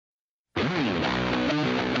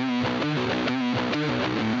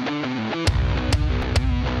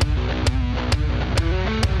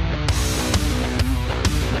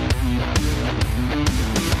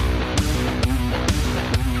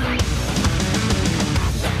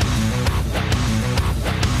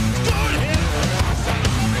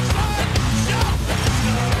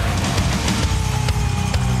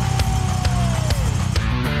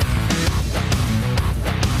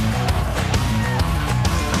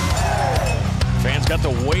got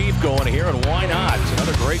the wave going here, and why not? It's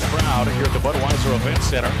another great crowd here at the Budweiser Events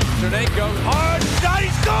Center. Today goes hard, shot, he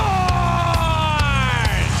scores!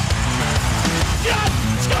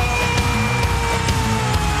 Just scores!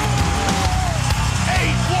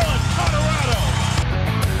 8-1 Colorado!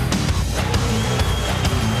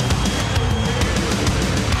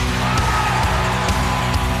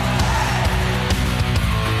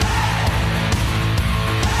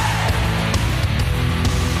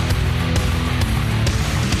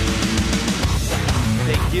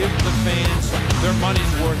 They give the fans their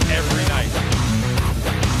money's worth every night.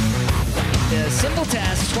 Simple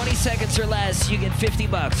task, 20 seconds or less, you get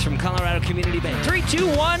 $50 from Colorado Community Bank. 3, 2,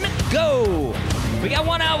 1, go! We got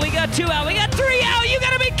 1 out, we got 2 out, we got 3 out! You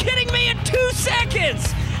gotta be kidding me, in 2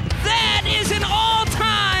 seconds! That is an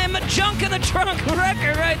all-time junk in the trunk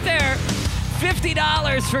record right there.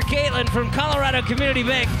 $50 for Caitlin from Colorado Community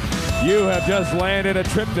Bank. You have just landed a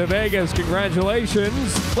trip to Vegas.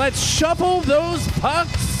 Congratulations. Let's shuffle those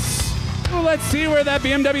pucks. Well, let's see where that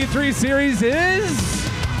BMW 3 Series is.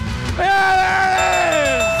 Yeah, there it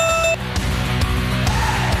is!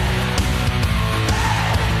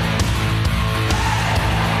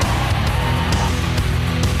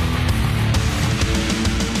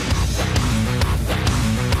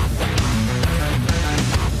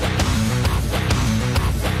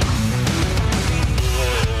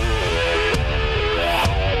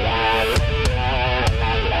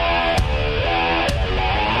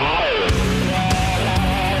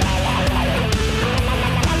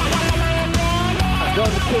 Go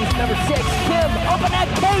to case number 6. Kim, open that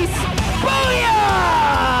case.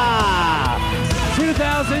 Booyah!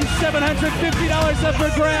 $2,750 up for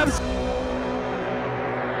grabs.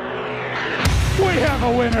 We have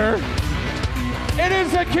a winner. It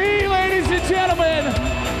is a key, ladies and gentlemen.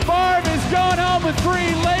 Barb is going home with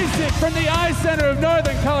free LASIK from the Eye Center of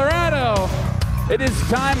Northern Colorado. It is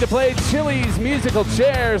time to play Chili's musical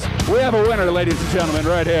chairs. We have a winner, ladies and gentlemen,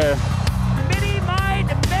 right here. Mini Mind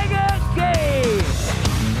Mega Game.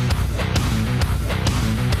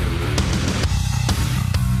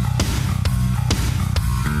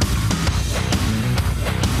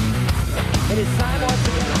 It is time once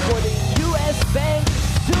again for the U.S. Bank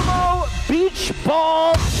Sumo Beach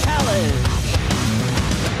Ball